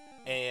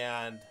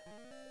 and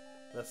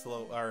the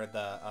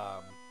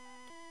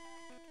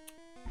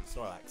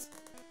Snorlax.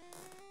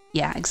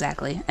 Yeah,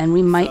 exactly. And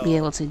we might be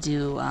able to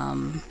do,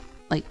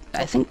 like,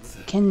 I think,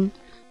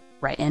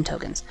 right, and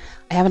tokens.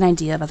 I have an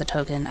idea about the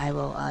token I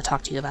will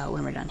talk to you about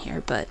when we're done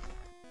here, but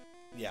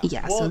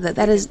yeah, well, so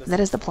that is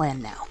the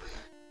plan now.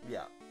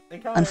 Yeah.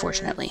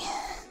 Unfortunately.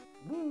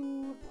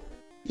 Woo.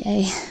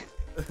 Yay.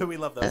 We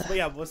love those. But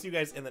yeah, we'll see you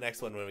guys in the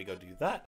next one when we go do that.